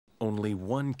Only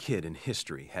one kid in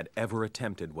history had ever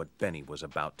attempted what Benny was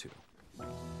about to.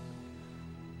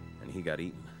 And he got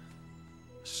eaten.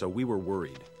 So we were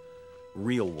worried.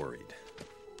 Real worried.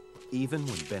 Even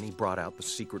when Benny brought out the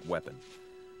secret weapon.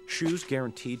 Shoes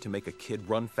guaranteed to make a kid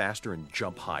run faster and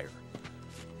jump higher.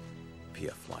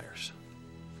 PF Flyers.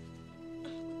 We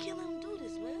can't let him do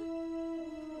this, man.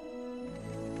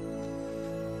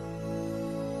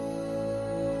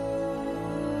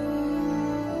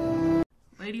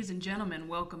 Ladies and gentlemen,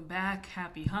 welcome back.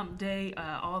 Happy Hump Day,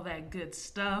 all that good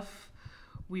stuff.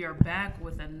 We are back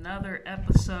with another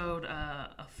episode,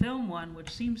 a film one, which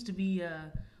seems to be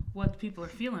what people are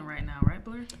feeling right now, right,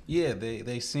 Blair? Yeah,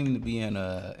 they seem to be in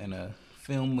a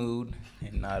film mood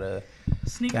and not a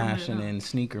Sneaker fashion mood, huh? and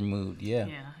sneaker mood. Yeah.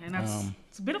 Yeah, and that's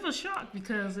it's a bit of a shock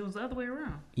because it was the other way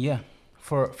around. Yeah,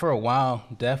 for a while,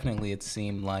 definitely it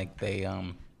seemed like they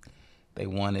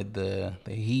wanted the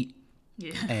heat.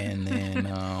 Yeah. And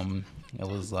then it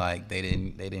was like they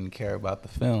didn't care about the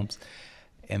films.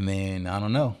 And then I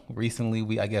don't know.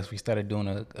 Recently, I guess we started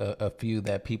doing a few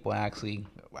that people actually,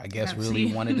 I guess,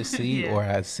 really wanted to see Yeah. or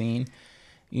has seen,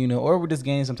 or we're just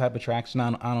gaining some type of traction.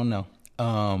 I don't know.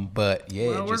 But yeah,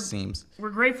 Well, it just seems. We're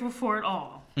grateful for it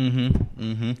all.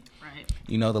 Mm-hmm. Right.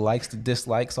 The likes, the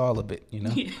dislikes, all of it.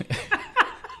 Yeah.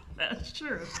 That's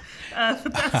true.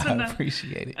 But that's I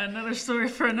appreciate it. another story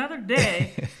for another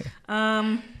day.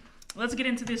 Let's get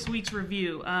into this week's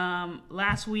review.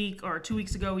 Last week or 2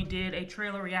 weeks ago, we did a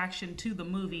trailer reaction to the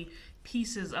movie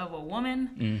Pieces of a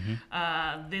Woman.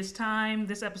 Mm-hmm.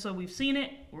 This episode, we've seen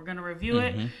it. We're going to review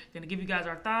it. Going to give you guys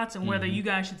our thoughts and whether you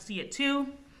guys should see it too.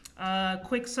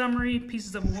 Quick summary,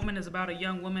 Pieces of a Woman is about a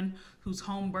young woman whose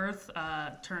home birth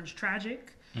turns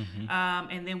tragic.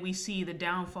 And then we see the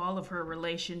downfall of her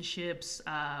relationships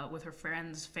with her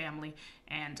friends, family,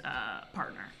 and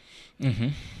partner.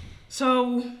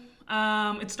 So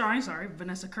it's starring,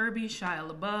 Vanessa Kirby, Shia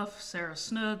LaBeouf, Sarah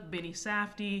Snook, Benny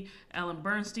Safdie, Ellen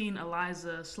Bernstein,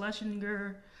 Eliza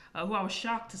Schlesinger, who I was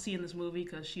shocked to see in this movie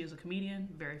because she is a comedian,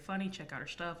 very funny. Check out her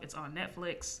stuff. It's on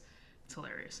Netflix. It's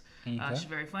hilarious. Okay. She's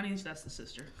very funny. That's the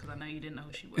sister, because I know you didn't know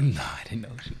who she was. No, I didn't know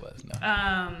who she was.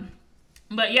 No.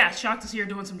 But yeah, shocked to see her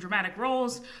doing some dramatic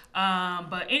roles.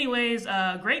 But anyways,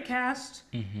 great cast.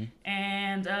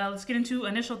 And let's get into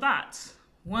initial thoughts.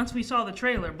 Once we saw the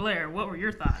trailer, Blair, what were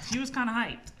your thoughts? You was kind of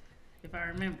hyped, if I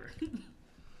remember.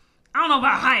 I don't know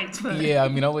about hyped, but Yeah, I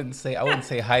mean, I wouldn't say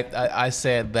hyped. I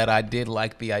said that I did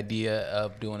like the idea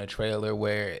of doing a trailer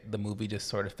where the movie just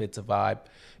sort of fits a vibe,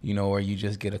 where you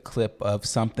just get a clip of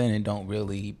something and don't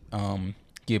really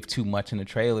give too much in the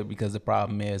trailer, because the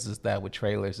problem is that with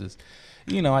trailers is,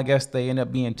 I guess they end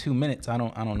up being 2 minutes. I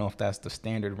don't know if that's the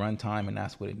standard runtime and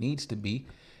that's what it needs to be.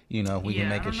 We can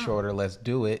make it shorter. Let's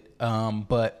do it.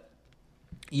 But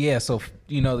yeah, so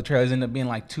the trailers end up being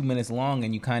like 2 minutes long,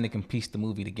 and you kind of can piece the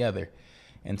movie together.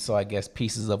 And so I guess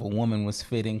Pieces of a Woman was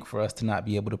fitting for us to not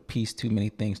be able to piece too many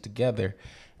things together.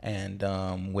 And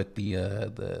with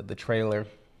the trailer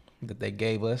that they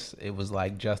gave us, it was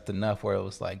like just enough where it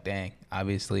was like, dang,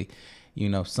 obviously,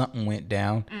 something went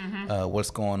down.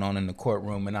 What's going on in the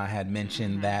courtroom? And I had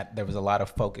mentioned that there was a lot of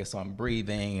focus on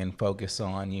breathing and focus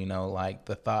on, like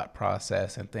the thought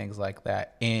process and things like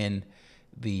that in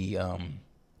the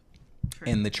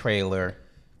trailer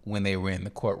when they were in the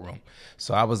courtroom.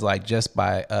 So I was like, just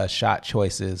by shot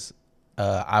choices,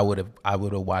 I would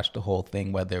have watched the whole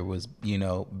thing, whether it was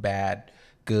bad,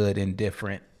 good,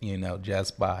 indifferent.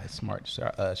 Just by smart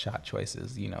shot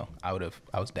choices. I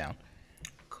was down.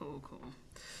 Cool.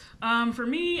 For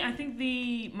me, I think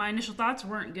my initial thoughts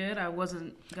weren't good. I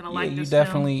wasn't gonna like this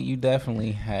film. You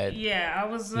definitely had. Yeah, I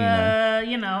was, I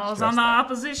was on the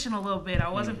opposition a little bit. I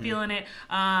wasn't feeling it.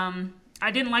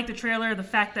 I didn't like the trailer, the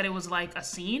fact that it was like a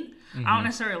scene. I don't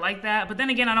necessarily like that. But then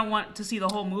again, I don't want to see the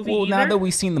whole movie either. Now that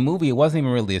we've seen the movie, it wasn't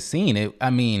even really a scene.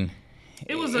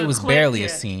 It was barely a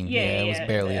scene. Yeah, it was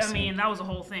barely a scene. I mean, that was a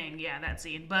whole thing. Yeah, that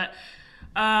scene. But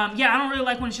I don't really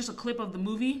like when it's just a clip of the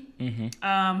movie.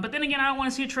 But then again, I don't want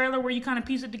to see a trailer where you kind of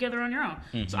piece it together on your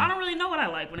own. So I don't really know what I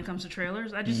like when it comes to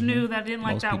trailers. I just knew that I didn't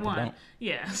like Most that people one. don't.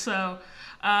 Yeah, so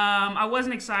I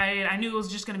wasn't excited. I knew it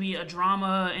was just going to be a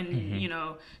drama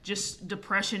and, just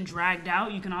depression dragged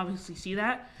out. You can obviously see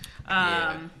that.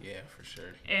 Yeah, for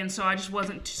sure. And so I just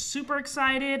wasn't super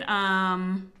excited.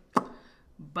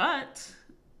 But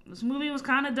this movie was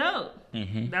kind of dope.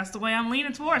 That's the way I'm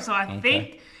leaning towards. So I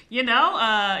think,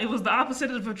 it was the opposite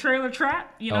of a trailer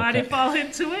trap. I didn't fall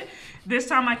into it. This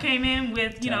time I came in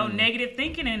with, negative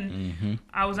thinking, and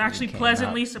I was actually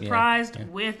pleasantly surprised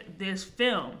with this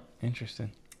film.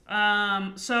 Interesting.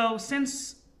 So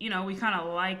since you know, we kind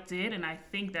of liked it, and I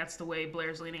think that's the way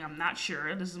Blair's leaning. I'm not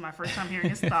sure. This is my first time hearing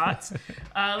his thoughts.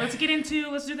 Let's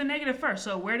do the negative first.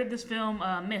 So where did this film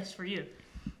miss for you?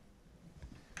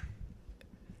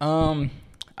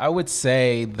 I would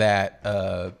say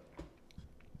that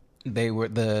they were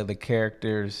the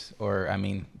characters, or I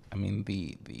mean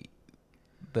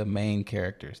the main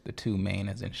characters, the two main,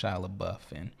 as in Shia LaBeouf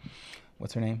and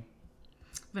what's her name?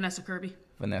 Vanessa Kirby.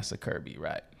 Vanessa Kirby,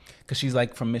 right? Because she's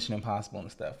like from Mission Impossible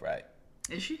and stuff, right?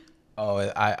 Is she? Oh,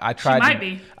 I tried. She might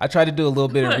be. I tried to do a little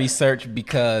bit of research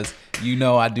because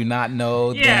I do not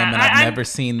know them, and I've never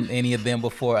seen any of them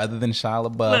before other than Shia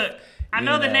LaBeouf. Look, I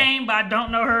know the name, but I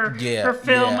don't know her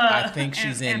film. I think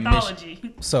she's in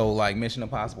anthology. So like Mission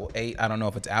Impossible 8. I don't know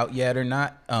if it's out yet or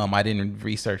not. I didn't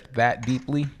research that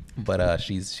deeply, but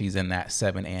she's in that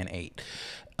 7 and 8.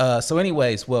 So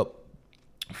anyways, well,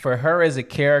 for her as a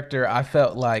character, I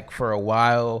felt like for a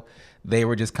while they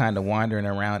were just kind of wandering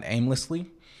around aimlessly.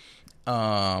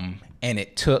 And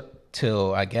it took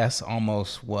till, I guess,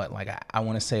 almost I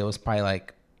want to say it was probably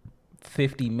like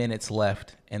 50 minutes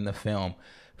left in the film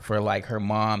for like her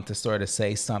mom to sort of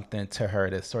say something to her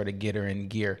to sort of get her in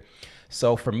gear.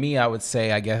 So for me, I would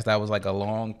say, I guess that was like a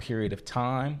long period of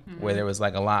time where there was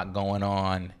like a lot going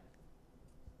on,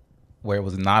 where it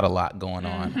was not a lot going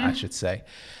on, I should say.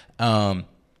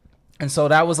 And so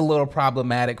that was a little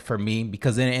problematic for me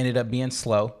because then it ended up being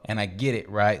slow. And I get it,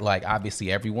 right? Like,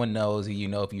 obviously, everyone knows,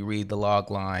 if you read the log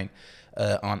line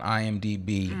on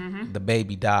IMDb, the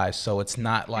baby dies. So it's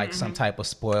not like some type of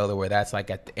spoiler where that's like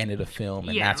at the end of the film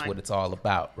and that's like, what it's all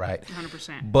about, right?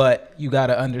 100%. But you got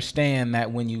to understand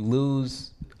that when you lose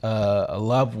a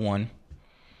loved one,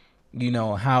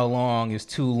 how long is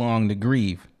too long to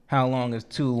grieve? How long is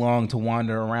too long to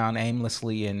wander around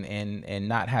aimlessly and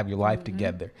not have your life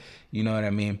together? You know what I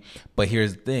mean? But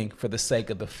here's the thing. For the sake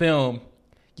of the film,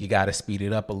 you got to speed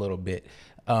it up a little bit.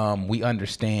 We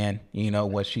understand,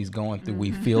 what she's going through.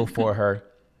 We feel for her.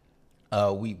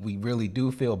 We really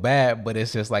do feel bad, but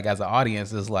it's just like, as an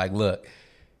audience, it's like, look,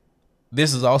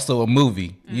 this is also a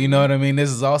movie. You know what I mean? This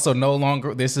is also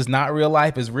this is not real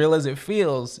life. As real as it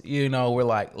feels, we're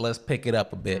like, let's pick it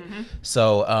up a bit.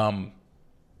 So,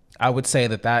 I would say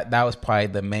that was probably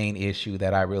the main issue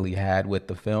that I really had with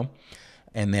the film.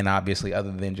 And then obviously,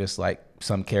 other than just like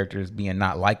some characters being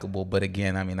not likable, but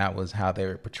again, I mean, that was how they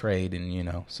were portrayed,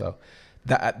 and so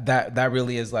that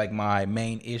really is like my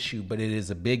main issue. But it is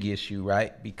a big issue,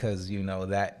 right? Because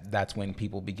that's when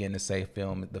people begin to say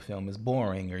the film is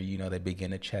boring, or they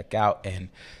begin to check out, and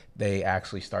they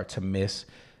actually start to miss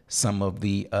some of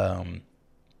the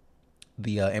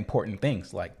important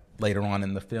things, like later on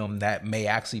in the film, that may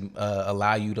actually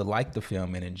allow you to like the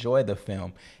film and enjoy the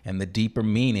film, and the deeper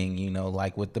meaning,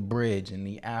 like with the bridge and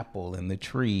the apple and the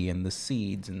tree and the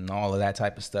seeds and all of that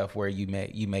type of stuff, where you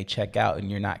may check out and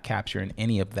you're not capturing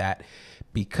any of that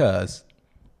because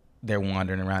they're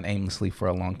wandering around aimlessly for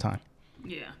a long time.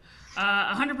 Yeah,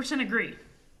 100% agree.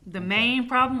 The main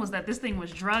problem was that this thing was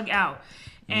drug out,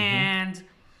 and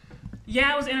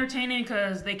yeah, it was entertaining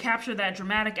because they captured that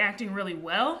dramatic acting really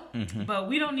well, but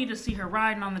we don't need to see her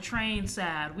riding on the train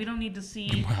sad. We don't need to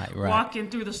see walking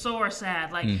through the sewer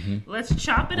sad. Like, let's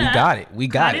chop it up. We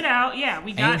got it. Cut it out. Yeah,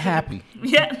 we got it. Ain't happy.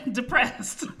 Yeah,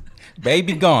 depressed.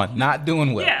 Baby gone, not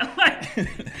doing well. Yeah, like,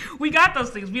 we got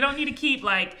those things. We don't need to keep,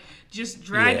 like, just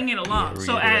dragging it along.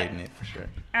 So it for sure.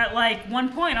 At like one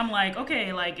point, I'm like,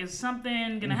 okay, like, is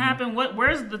something gonna happen?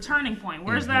 Where's the turning point?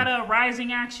 Where's that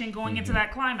rising action going into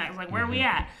that climax? Like, where are we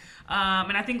at?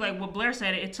 And I think, like what Blair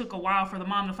said, it took a while for the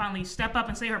mom to finally step up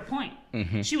and say her point.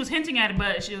 She was hinting at it,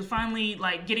 but she was finally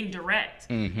like getting direct.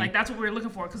 Like, that's what we were looking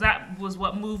for, because that was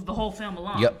what moved the whole film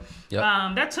along. Yep.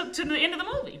 That took to the end of the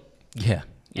movie. Yeah.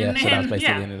 Yeah, so that's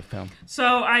basically the end of the film.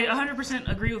 So I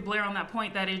 100% agree with Blair on that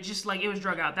point, that it just, like, it was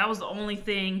drug out. That was the only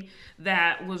thing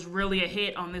that was really a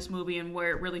hit on this movie and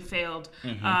where it really failed.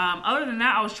 Other than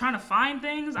that, I was trying to find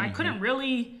things. I couldn't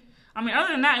really... I mean,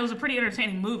 other than that, it was a pretty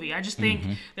entertaining movie. I just think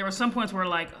there were some points where,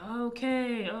 like,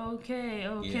 okay.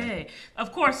 Yeah.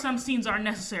 Of course, some scenes are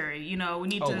necessary. We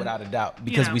need to... without a doubt.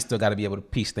 Because we still got to be able to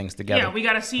piece things together. Yeah, we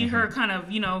got to see her kind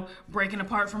of, breaking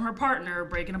apart from her partner,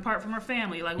 breaking apart from her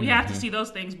family. Like, we have to see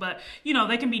those things. But,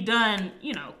 they can be done,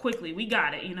 quickly. We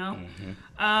got it,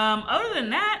 Other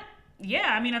than that,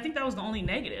 yeah, I mean, I think that was the only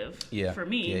negative for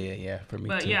me. Yeah, for me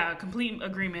but, too. yeah, complete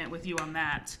agreement with you on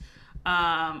that.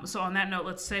 So on that note,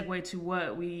 let's segue to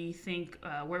what we think,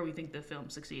 where we think the film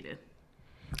succeeded.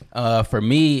 For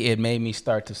me, it made me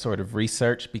start to sort of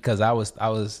research, because I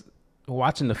was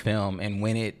watching the film, and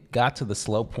when it got to the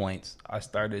slow points, I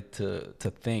started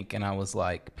to think, and I was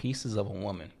like, Pieces of a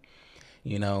Woman.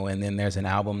 you know. And then there's an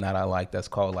album that I like that's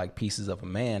called like Pieces of a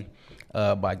Man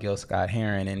by Gil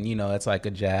Scott-Heron, and you know, it's like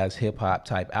a jazz hip hop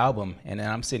type album. And then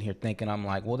I'm sitting here thinking, I'm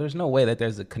like, well, there's no way that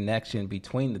there's a connection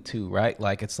between the two, right?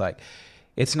 Like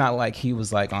it's not like he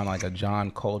was like on like a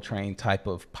John Coltrane type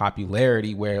of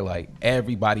popularity where like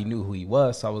everybody knew who he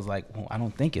was. So I was like, well, I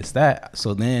don't think it's that.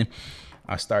 So then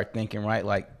I start thinking, right,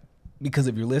 like, because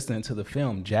if you're listening to the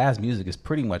film, jazz music is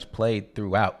pretty much played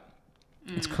throughout.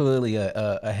 It's clearly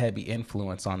a heavy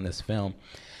influence on this film.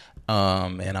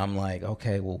 And I'm like,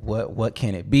 okay, well, what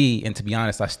can it be? And to be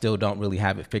honest, I still don't really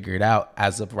have it figured out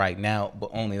as of right now, but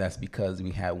only that's because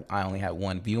I only had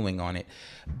one viewing on it.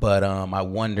 But I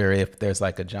wonder if there's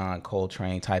like a John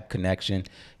Coltrane type connection,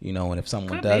 you know, and if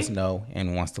someone does know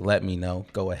and wants to let me know,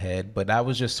 go ahead. But that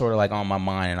was just sort of like on my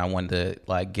mind, and I wanted to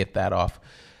like get that off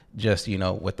just, you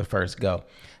know, with the first go.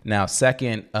 Now,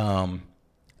 second,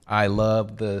 I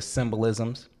love the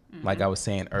symbolisms. Like I was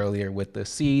saying earlier with the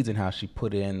seeds and how she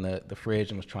put it in the fridge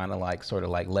and was trying to like sort of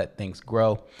like let things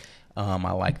grow.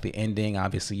 I like the ending.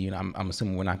 Obviously, you know, I'm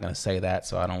assuming we're not going to say that,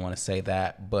 so I don't want to say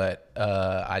that. But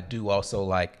I do also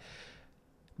like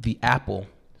the apple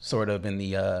sort of in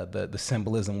the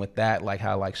symbolism with that, like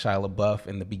how like Shia LaBeouf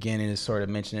in the beginning is sort of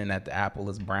mentioning that the apple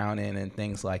is browning and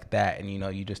things like that. And, you know,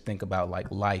 you just think about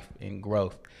like life and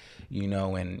growth, you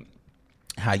know, and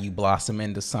how you blossom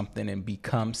into something and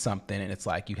become something, and it's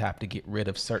like you have to get rid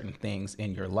of certain things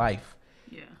in your life,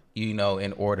 you know,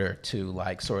 in order to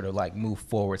like sort of like move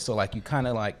forward. So like you kind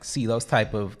of like see those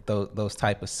type of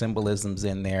symbolisms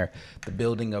in there. The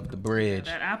building of the bridge.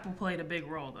 That apple played a big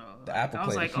role though. The apple I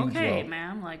was played like, a huge okay, role.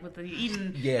 man, like with the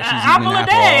eating She's apple eating a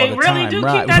apple day, all the really time. do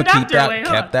Right. keep that Keep doctor away.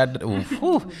 kept that.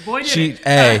 Ooh, Boy, did she, it.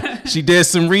 hey, she did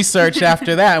some research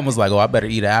after that and was like, oh, I better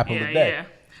eat an apple a day. Yeah.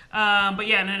 But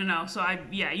yeah, no. So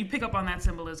you pick up on that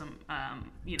symbolism.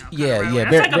 You know. Yeah.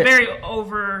 That's like a very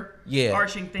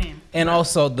overarching theme. And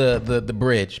also the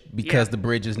bridge, because the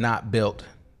bridge is not built.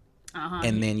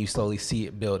 And then you slowly see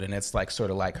it build, and it's like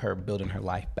sort of like her building her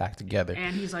life back together.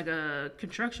 And he's like a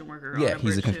construction worker. Yeah,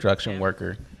 he's a construction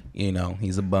worker. You know,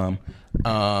 he's a bum.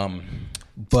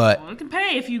 But it can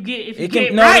pay if you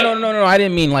get no, right. No. I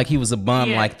didn't mean like he was a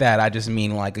bum like that. I just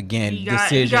mean like, again,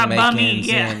 decision making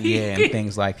and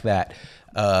things like that.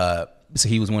 So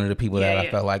he was one of the people that I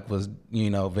felt like was, you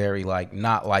know, very like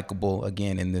not likable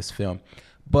again in this film.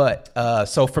 But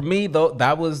so for me, though,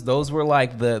 those were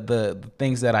like the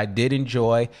things that I did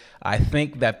enjoy. I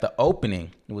think that the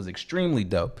opening was extremely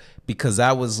dope because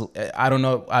I don't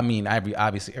know. I mean,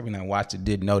 obviously everyone that watched it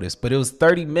did notice, but it was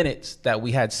 30 minutes that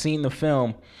we had seen the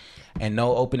film and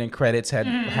no opening credits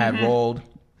had rolled.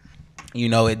 You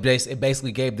know, it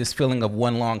basically gave this feeling of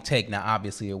one long take. Now,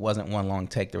 obviously, it wasn't one long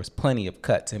take. There was plenty of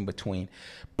cuts in between.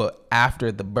 But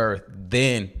after the birth,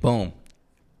 then boom.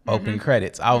 Open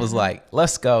credits. I was like,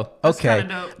 let's go. Okay,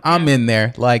 I'm in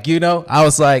there. Like, you know, I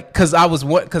was like, because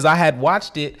I had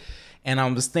watched it and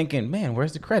I was thinking, man,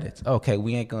 where's the credits? Okay,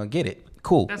 we ain't gonna get it.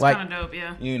 Cool. That's like, kind of dope,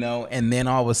 yeah. You know, and then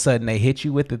all of a sudden they hit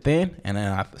you with it then, and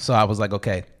then so I was like,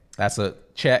 okay, that's a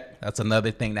check. That's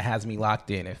another thing that has me locked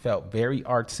in. It felt very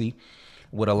artsy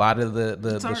with a lot of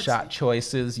the shot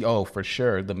choices. Oh, for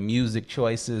sure. The music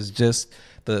choices, just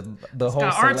the whole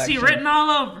got selection. artsy written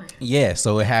all over it. Yeah,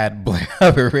 so it had Blair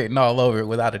Hubbard written all over it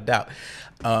without a doubt.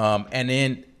 And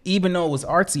then even though it was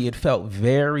artsy, it felt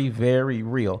very, very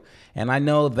real. And I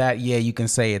know that, yeah, you can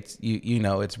say it's you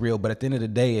know it's real, but at the end of the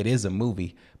day, it is a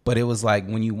movie. But it was like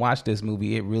when you watch this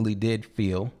movie, it really did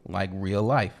feel like real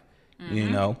life. You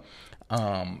know,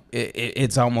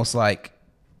 it's almost like,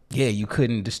 yeah, you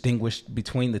couldn't distinguish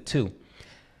between the two.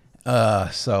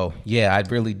 So yeah, I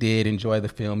really did enjoy the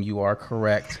film. You are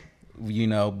correct, you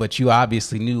know, but you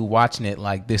obviously knew watching it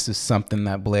like this is something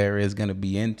that Blair is going to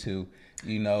be into,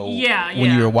 you know,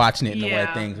 when you were watching it and the way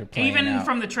things are playing Even out.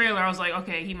 from the trailer, I was like,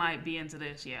 okay, he might be into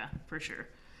this. Yeah, for sure.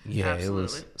 Yeah, absolutely. It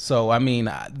was. So, I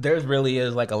mean, there really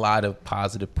is like a lot of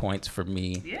positive points for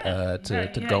me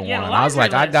to go on. I was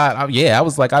like, I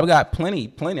got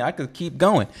plenty. I could keep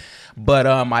going.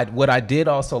 But what I did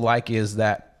also like is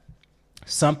that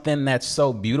something that's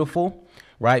so beautiful,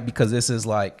 right? Because this is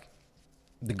like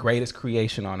the greatest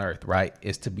creation on earth, right?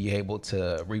 Is to be able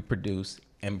to reproduce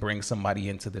and bring somebody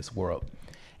into this world.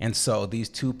 And so these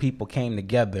two people came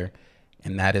together,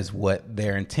 and that is what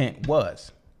their intent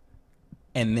was.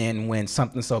 And then when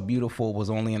something so beautiful was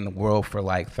only in the world for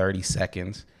like 30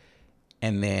 seconds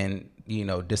and then, you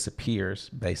know, disappears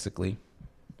basically.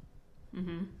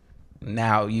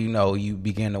 Now, you know, you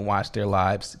begin to watch their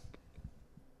lives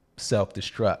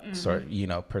self-destruct, sort, you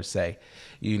know, per se.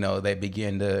 You know, they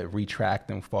begin to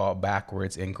retract and fall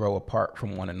backwards and grow apart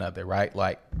from one another, right?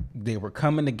 Like they were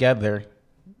coming together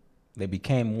They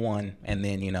became one, and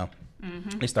then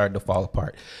they started to fall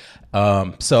apart.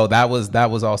 So that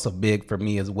was also big for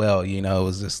me as well. It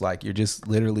was just like you're just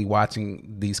literally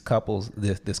watching these couples,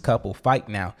 this couple fight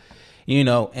now, and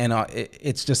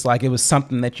it's just like it was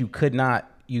something that you could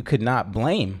not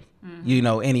blame,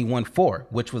 anyone for,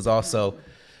 which was also,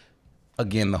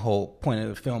 again, the whole point of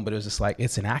the film. But it was just like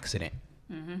it's an accident.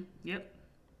 Yep.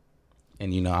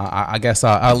 And I guess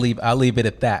I'll leave it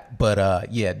at that.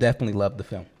 But yeah, definitely loved the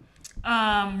film.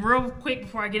 Real quick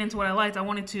before I get into what I liked, I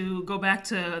wanted to go back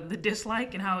to the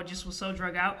dislike and how it just was so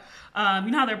drug out.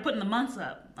 You know how they're putting the months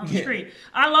up on the screen.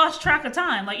 I lost track of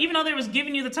time. Like, even though they was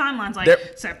giving you the timelines,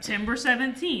 like September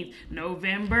 17th,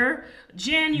 November,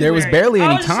 January. There was barely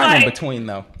any time in between,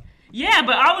 though. Yeah,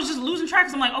 but I was just losing track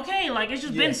because I'm like, okay, like it's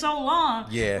just been so long.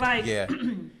 Yeah, like, yeah.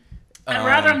 I'd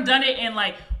rather have done it in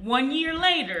like 1 year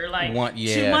later, like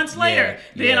 2 months later.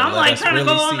 Then I'm like trying to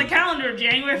go on the calendar,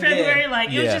 January, February,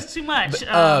 like it was just too much.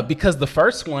 Because the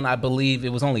first one, I believe it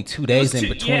was only 2 days in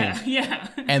between. Yeah.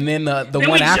 And then the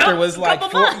one after was like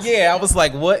 4. Yeah, I was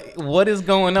like, what is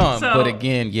going on? So, but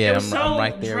again, it was I'm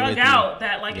right there with you. drug out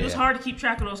that like it was hard to keep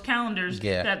track of those calendars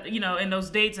that and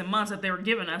those dates and months that they were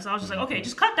giving us. I was just like, okay,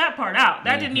 just cut that part out.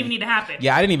 That didn't even need to happen.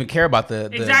 Yeah, I didn't even care about the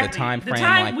time frame like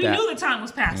that. We knew the time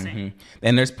was passing.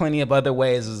 And there's plenty of other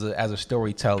ways as a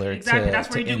storyteller that's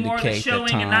where you do more of the showing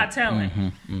the and not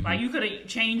telling. Like you could have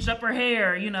changed up her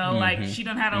hair, like she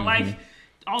done had a life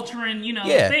altering,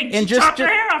 thing. She chopped her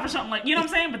hair off or something, like, you know what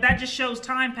I'm saying? But that just shows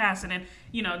time passing and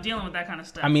dealing with that kind of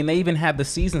stuff. I mean, they even had the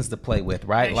seasons to play with,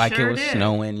 right? They like sure it was did.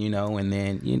 Snowing, and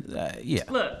then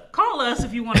Look, call us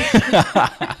if you want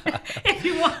to. If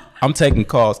you want. I'm taking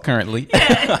calls currently.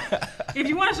 If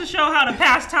you want us to show how to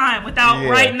pass time without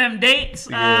writing them dates,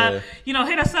 hit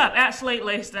us up at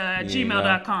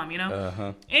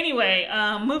slatelaced@gmail.com, Anyway,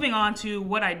 moving on to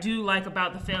what I do like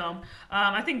about the film.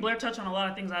 I think Blair touched on a lot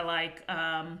of things I like.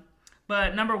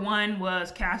 But number one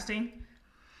was casting.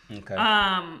 Okay.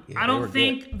 I don't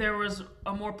think there was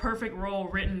a more perfect role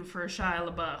written for Shia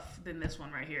LaBeouf than this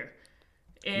one right here.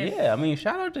 I mean,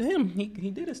 shout out to him.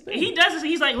 He did his thing. He does.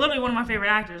 He's like literally one of my favorite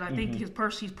actors. I think he's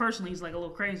personally he's like a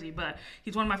little crazy, but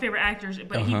he's one of my favorite actors.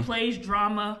 But he plays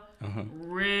drama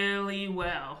really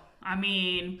well. I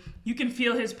mean, you can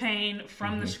feel his pain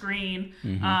from the screen.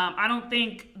 I don't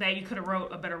think that you could have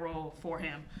wrote a better role for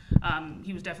him.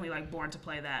 He was definitely like born to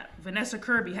play that. Vanessa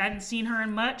Kirby, hadn't seen her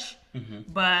in much,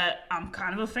 but I'm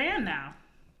kind of a fan now.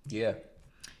 Yeah.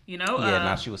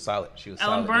 No, she was solid.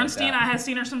 Ellen Bernstein, I had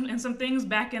seen her in some things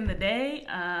back in the day.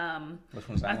 Which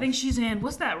one's that? I think she's in,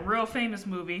 what's that real famous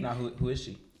movie? Now, who is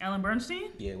she? Ellen Bernstein?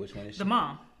 Yeah, which one is she? The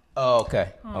mom. Oh,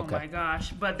 okay. Oh my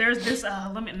gosh! But there's this.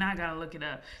 Now I gotta look it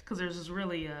up because there's this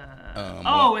really.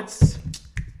 It's.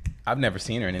 I've never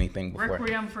seen her in anything before.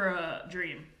 Requiem for a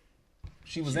Dream.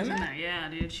 She's in that? Yeah,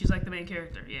 dude. She's like the main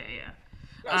character. Yeah.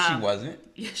 No, she wasn't.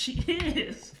 Yeah, she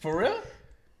is. For real?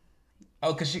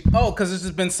 Because it's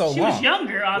just been so long. She was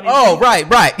younger, obviously. Oh, right.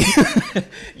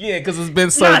 Yeah, because it's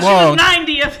been so long. She was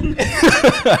 90.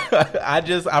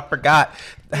 I forgot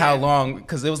how long,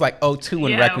 because it was like 2002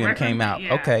 when Requiem came out.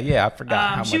 Yeah. Okay, yeah, I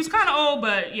forgot how much. She was kind of old,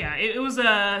 but yeah, it was.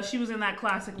 She was in that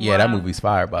classic. Yeah, that movie's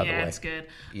fire, by the way. Yeah, it's good.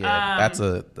 Yeah, that's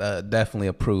definitely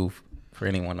approved for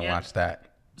anyone to watch that.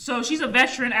 So she's a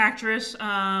veteran actress,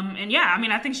 and yeah, I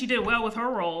mean, I think she did well with her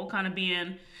role, kind of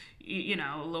being,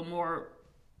 a little more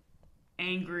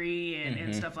angry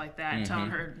and stuff like that, and telling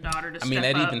her daughter to step up. I mean,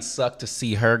 that even sucked to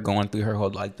see her going through her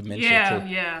whole dementia too.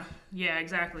 Yeah,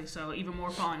 exactly. So even more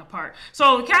falling apart.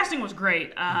 So the casting was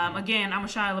great. Again, I'm a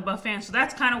Shia LaBeouf fan, so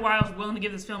that's kind of why I was willing to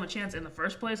give this film a chance in the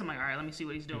first place. I'm like, all right, let me see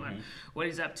what he's doing, what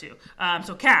he's up to.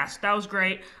 So cast, that was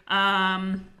great.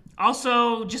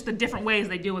 Also, just the different ways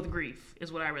they deal with grief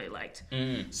is what I really liked.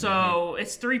 So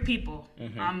it's 3 people.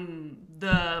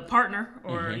 The partner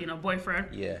or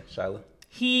boyfriend. Yeah, Shyla.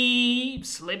 He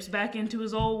slips back into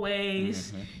his old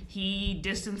ways. He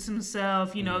distances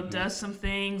himself, does some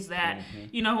things that,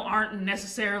 aren't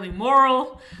necessarily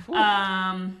moral.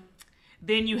 Then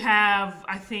you have,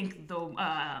 I think, the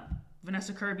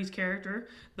Vanessa Kirby's character,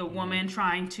 the woman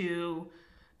trying to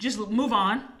just move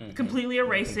on, completely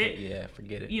erase it. Yeah,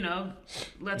 forget it.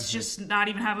 Let's just not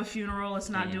even have a funeral. Let's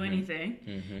not do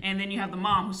anything. And then you have the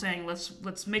mom who's saying,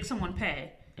 let's make someone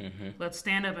pay. Let's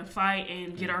stand up and fight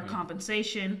and get our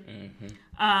compensation.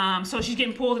 So she's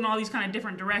getting pulled in all these kind of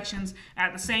different directions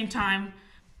at the same time,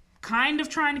 kind of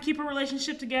trying to keep a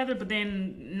relationship together, but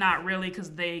then not really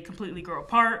because they completely grow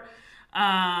apart.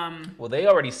 Well, they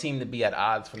already seemed to be at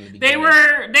odds from the They beginning.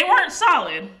 weren't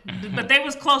solid, but they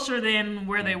was closer than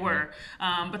where they were.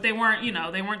 But they weren't,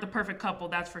 they weren't the perfect couple,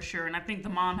 that's for sure. And I think the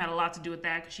mom had a lot to do with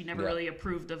that because she never really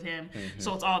approved of him.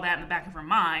 So it's all that in the back of her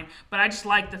mind. But I just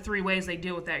like the 3 ways they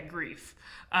deal with that grief.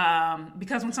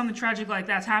 Because when something tragic like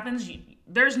that happens,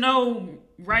 there's no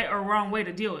right or wrong way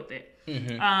to deal with it.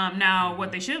 Now,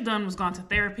 what they should have done was gone to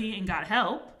therapy and got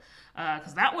help.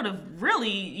 Because that would have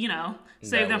really,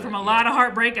 saved them from a lot of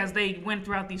heartbreak as they went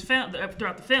throughout the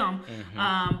film.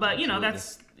 But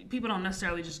that's people don't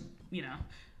necessarily just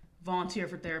volunteer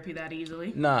for therapy that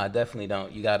easily. Nah, definitely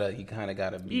don't. You kind of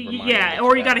gotta be reminded. Yeah,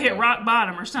 or you gotta hit rock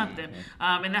bottom or something,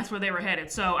 and that's where they were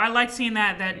headed. So I like seeing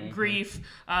that grief.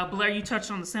 Blair, you touched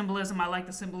on the symbolism. I like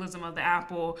the symbolism of the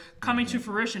apple coming to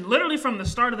fruition, literally from the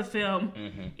start of the film.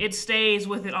 It stays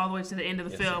with it all the way to the end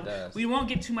of the film. We won't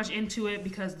get too much into it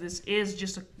because this is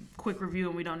just a quick review,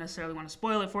 and we don't necessarily want to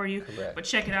spoil it for you. Correct. But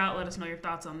check it out. Let us know your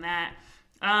thoughts on that.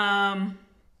 And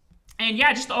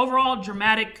yeah, just the overall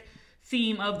dramatic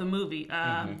theme of the movie.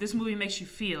 This movie makes you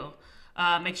feel,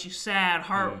 makes you sad,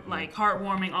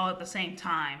 heartwarming, all at the same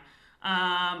time.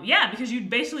 Because you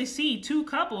basically see 2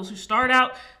 couples who start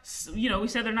out, we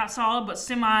said they're not solid, but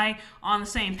semi on the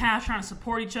same path, trying to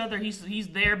support each other. He's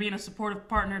there being a supportive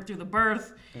partner through the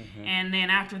birth, and then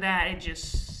after that, it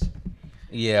just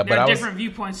different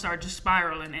viewpoints start just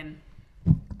spiraling and.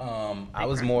 I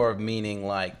was more of meaning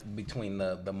like between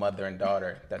the mother and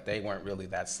daughter that they weren't really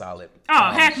that solid.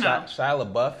 Oh, heck no. Shia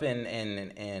LaBeouf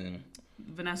and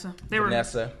Vanessa.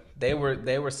 They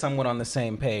were somewhat on the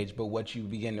same page, but what you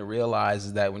begin to realize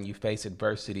is that when you face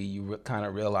adversity, you kind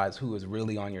of realize who is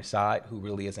really on your side, who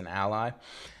really is an ally.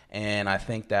 And I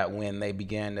think that when they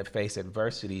began to face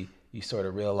adversity, you sort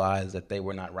of realize that they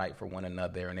were not right for one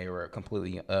another, and they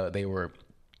were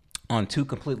on 2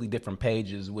 completely different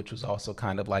pages, which was also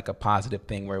kind of like a positive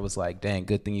thing where it was like, dang,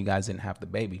 good thing you guys didn't have the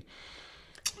baby.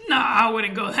 No, I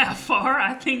wouldn't go that far.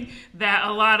 I think that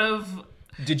a lot of...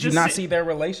 Did you not see their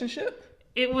relationship?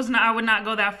 It was not. I would not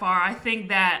go that far. I think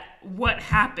that what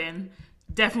happened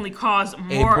definitely caused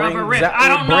more of a rift. I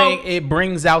don't know. It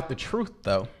brings out the truth,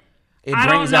 though. I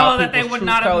don't know that they would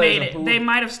not have made it. They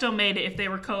might have still made it if they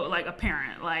were a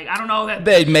parent. Like, I don't know that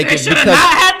they'd make they it should because have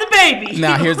not had the baby.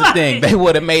 Now here's the thing: they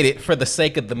would have made it for the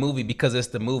sake of the movie because it's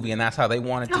the movie and that's how they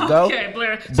wanted to go. Okay,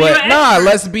 Blair. But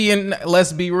let's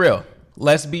be real.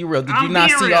 Let's be real. Did you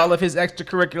not see all of his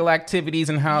extracurricular activities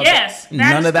and how? Yes,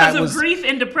 none of that was because of grief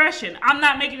and depression. I'm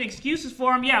not making excuses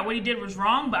for him. Yeah, what he did was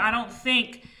wrong, but I don't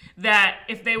think that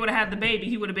if they would have had the baby,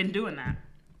 he would have been doing that.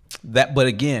 But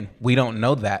again, we don't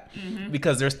know that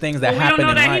because there's things that happen in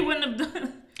life. We don't know that he wouldn't have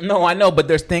done. No, I know, but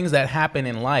there's things that happen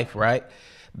in life, right?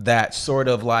 That sort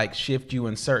of like shift you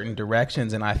in certain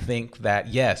directions, and I think that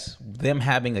yes, them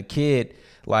having a kid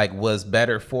like was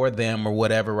better for them or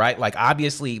whatever, right? Like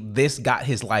obviously, this got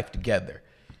his life together,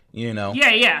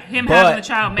 Yeah, him having the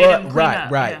child made him clean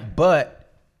up. Right. Yeah. But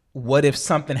what if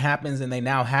something happens and they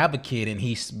now have a kid and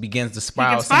he begins to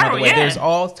spiral some other way? Yeah. There's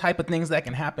all type of things that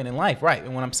can happen in life, right?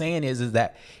 And what I'm saying is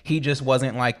that he just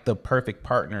wasn't like the perfect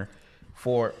partner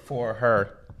for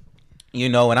her,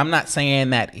 and I'm not saying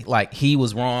that like he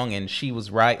was wrong and she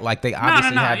was right. Like they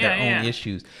obviously had their own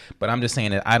issues, but I'm just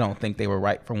saying that I don't think they were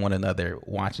right for one another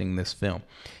watching this film.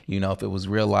 If it was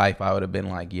real life, I would have been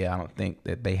like, yeah, I don't think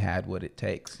that they had what it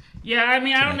takes. Yeah, I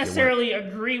mean, I don't necessarily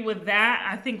agree with that.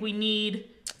 I think we need.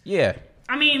 Yeah.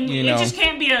 I mean, it just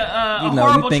can't be a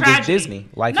horrible you think tragedy. It's Disney.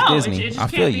 Life's Disney. It I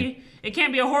feel you. It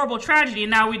can't be a horrible tragedy.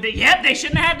 And now they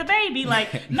shouldn't have had the baby.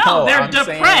 Like, no, they're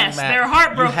depressed. They're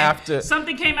heartbroken.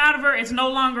 Something came out of her. It's no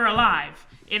longer alive.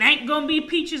 It ain't going to be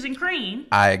peaches and cream.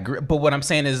 I agree. But what I'm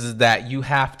saying is that you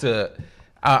have to,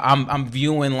 I'm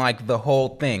viewing like the whole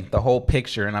thing, the whole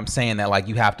picture. And I'm saying that like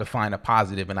you have to find a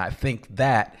positive. And I think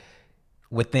that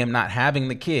with them not having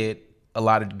the kid, a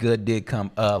lot of good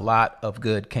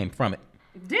came from it.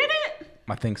 Did it?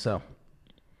 I think so.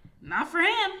 Not for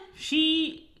him.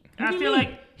 I feel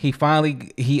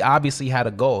like he obviously had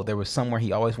a goal. There was somewhere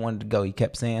he always wanted to go. He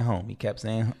kept saying home.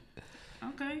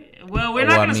 Okay. Well, we're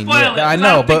not going to spoil it. I know,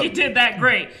 I don't think he did that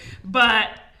great.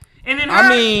 But and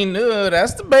then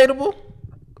that's debatable.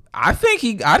 I think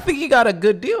he got a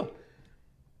good deal.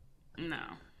 No.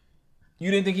 You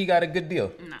didn't think he got a good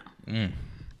deal? No. I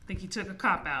think he took a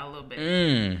cop out a little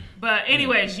bit. But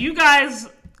anyways, you guys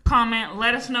comment.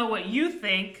 Let us know what you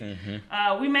think.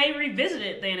 We may revisit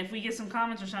it then if we get some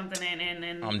comments or something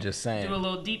and I'm just saying. Do a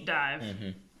little deep dive.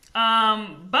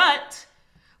 But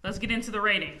let's get into the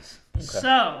ratings. Okay.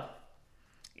 So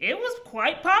it was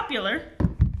quite popular.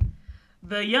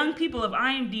 The young people of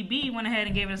IMDb went ahead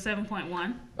and gave it a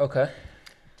 7.1. Okay.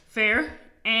 Fair.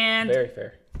 And Very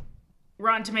fair.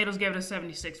 Rotten Tomatoes gave it a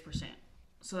 76%.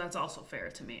 So that's also fair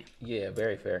to me. Yeah,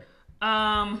 very fair.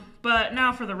 But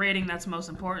now for the rating that's most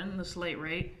important, the slate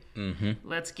rate. Mm-hmm.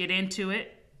 Let's get into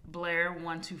it. Blair,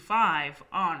 1 to 5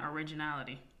 on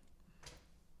originality.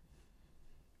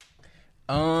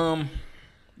 Yeah,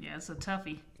 it's a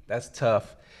toughie. That's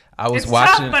tough. I was It's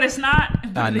watching. tough, but it's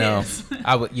not. But I know. It is.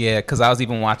 Yeah, because I was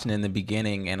even watching in the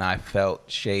beginning, and I felt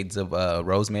shades of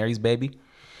Rosemary's Baby,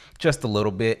 just a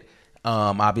little bit.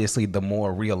 Obviously, the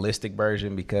more realistic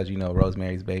version, because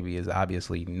Rosemary's Baby is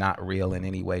obviously not real in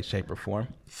any way, shape, or form.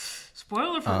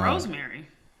 Spoiler for Rosemary.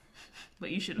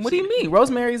 But you should have What do seen you mean?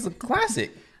 Rosemary's a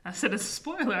classic. I said it's a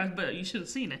spoiler, but you should have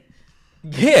seen it.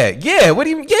 Yeah. What do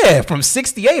you mean? Yeah, from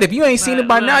 '68. If you ain't seen it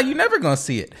by now, you're never gonna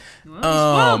see it.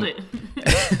 Well, you spoiled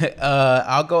it.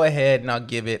 I'll go ahead and I'll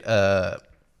give it a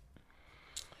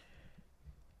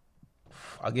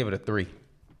 3.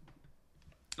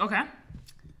 Okay.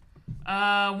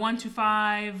 1 to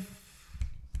 5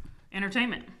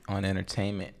 entertainment. On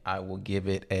entertainment, I'll give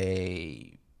it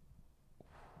a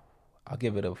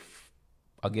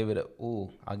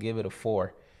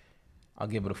 4. I'll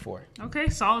give it a 4. Okay,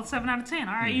 solid 7 out of 10.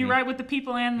 All right, you're right with the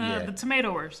people and the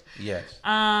tomatoers. Yes.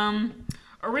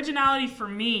 Originality for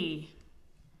me,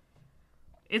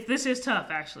 this is tough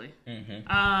actually.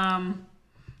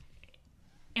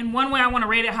 In one way, I want to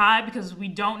rate it high because we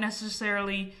don't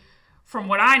necessarily, from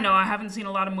what I know, I haven't seen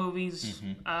a lot of movies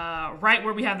right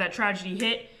where we have that tragedy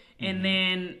hit, and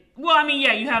then, well, I mean,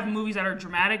 yeah, you have movies that are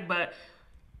dramatic, but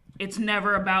it's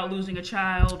never about losing a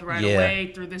child right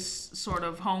away through this sort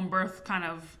of home birth kind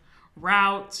of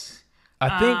route.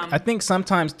 I think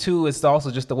sometimes too it's also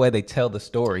just the way they tell the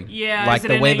story. Yeah, like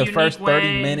the way the first 30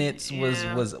 way? minutes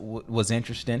was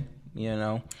interesting.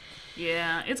 Yeah,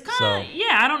 it's kind of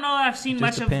I don't know that I've seen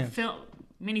much depends. of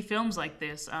many films like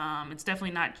this. It's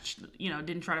definitely not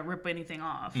didn't try to rip anything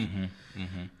off.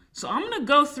 So I'm gonna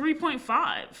go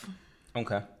 3.5.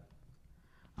 Okay.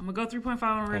 I'm gonna go 3.5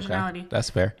 on originality. Okay. That's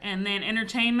fair. And then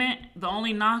entertainment, the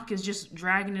only knock is just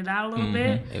dragging it out a little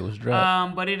bit. It was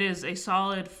dragged. But it is a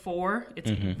solid 4.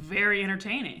 It's very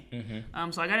entertaining.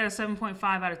 So I got it at 7.5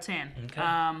 out of 10. Okay.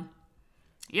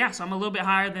 So I'm a little bit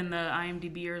higher than the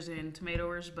IMDb'ers and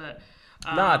tomatoers, but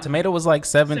Tomato was like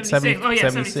 76. Oh, yeah,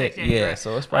 76. Yeah,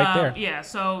 so it's right there. Yeah,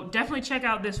 so definitely check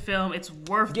out this film. It's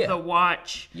worth the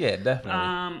watch. Yeah,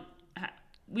 definitely.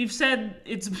 We've said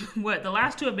it's the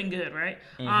last 2 have been good, right?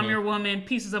 I'm Your Woman,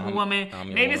 Pieces of a Woman.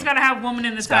 Maybe it's got to have woman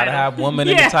in the title. Got to have woman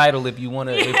in the title if you want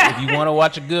to if you want to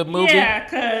watch a good movie. Yeah,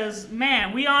 because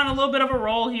man, we on a little bit of a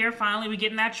roll here. Finally, we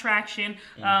getting that traction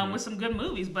with some good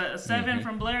movies. But a 7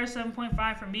 from Blair,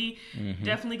 7.5 from me.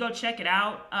 Definitely go check it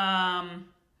out.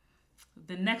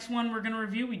 The next one we're gonna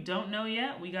review, we don't know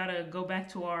yet. We gotta go back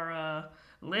to our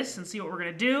list and see what we're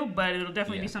gonna do, but it'll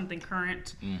definitely be something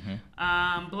current.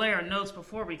 Blair, notes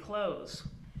before we close.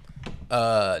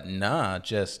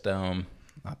 Just I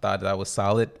thought that was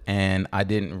solid, and I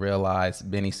didn't realize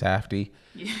Benny Safdie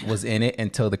was in it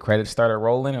until the credits started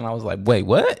rolling, and I was like, wait,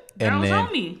 what? That was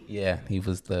on me. Yeah, he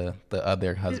was the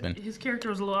other husband. His character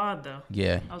was a little odd though.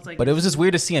 Yeah, I was like, but it was just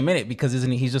weird to see him in it because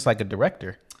he's just like a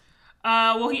director.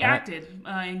 Well, he acted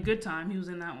in Good Time. He was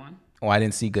in that one. Oh, I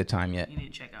didn't see Good Time yet. You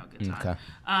need to check out Good Time. Okay.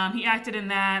 He acted in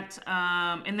that,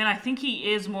 and then I think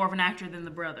he is more of an actor than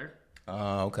the brother.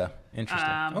 Okay. Interesting.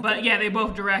 Okay. But yeah, they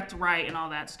both direct, write, and all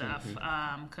that stuff.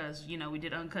 Because we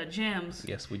did Uncut Gems.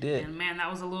 Yes, we did. And man, that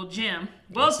was a little gem.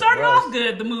 Well, it started off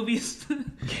good, the movies,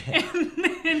 and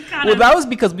then kind Well, of. that was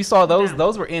because we saw those.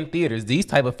 Those were in theaters. These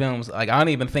type of films, like I don't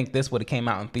even think this would have came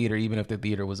out in theater, even if the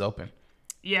theater was open.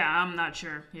 Yeah, I'm not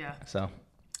sure. Yeah. So.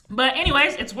 But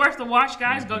anyways, it's worth the watch,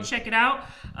 guys. Go check it out.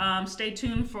 Stay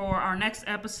tuned for our next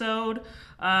episode.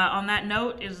 On that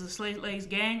note, is the Slate Lays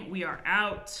Gang. We are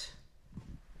out.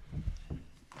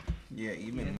 Yeah, even.